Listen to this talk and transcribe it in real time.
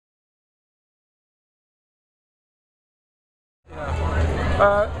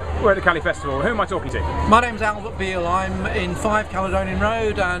We're at the Cali Festival. Who am I talking to? My name's Albert Beale. I'm in 5 Caledonian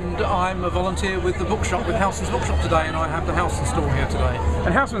Road and I'm a volunteer with the Bookshop, with Housmans Bookshop today, and I have the Housmans store here today.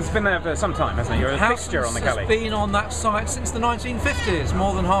 And Housmans has been there for some time, hasn't it? You're a fixture on the Cali. Housmans has been on that site since the 1950s,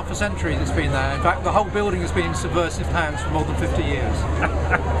 more than half a century it's been there. In fact, the whole building has been in subversive hands for more than 50 years.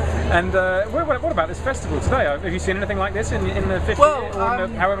 And what about this festival today? Have you seen anything like this in the 50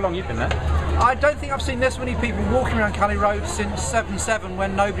 however long you've been there? I don't think I've seen this many people walking around Cali Road since '77,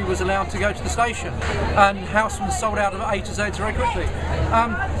 when nobody was allowed to go to the station, and Housmans sold out of A to Z very quickly.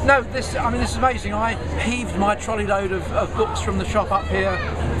 No, this is amazing. I heaved my trolley load of books from the shop up here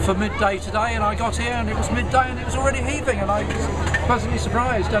for midday today, and I got here and it was midday and it was already heaving, and I was pleasantly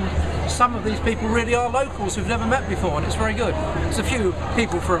surprised. And some of these people really are locals who've never met before, and it's very good. There's a few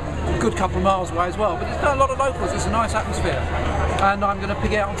people from a good couple of miles away as well, but there's a lot of locals. It's a nice atmosphere, and I'm going to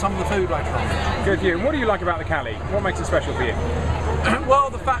pig out on some of the food later on. Good for you. And what do you like about the Cali? What makes it special for you? Well,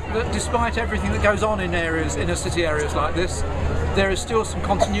 the fact that despite everything that goes on in inner city areas like this, there is still some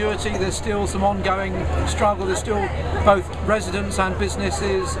continuity, there's still some ongoing struggle, there's still both residents and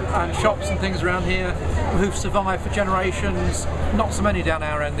businesses and shops and things around here who've survived for generations. Not so many down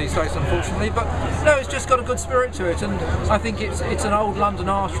our end these days, unfortunately, but no, it's just got a good spirit to it, and I think it's an old London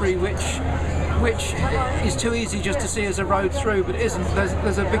artery which is too easy just to see as a road through, but it isn't.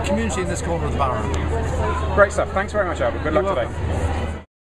 There's a big community in this corner of the borough. Great stuff. Thanks very much, Albert. Good luck today.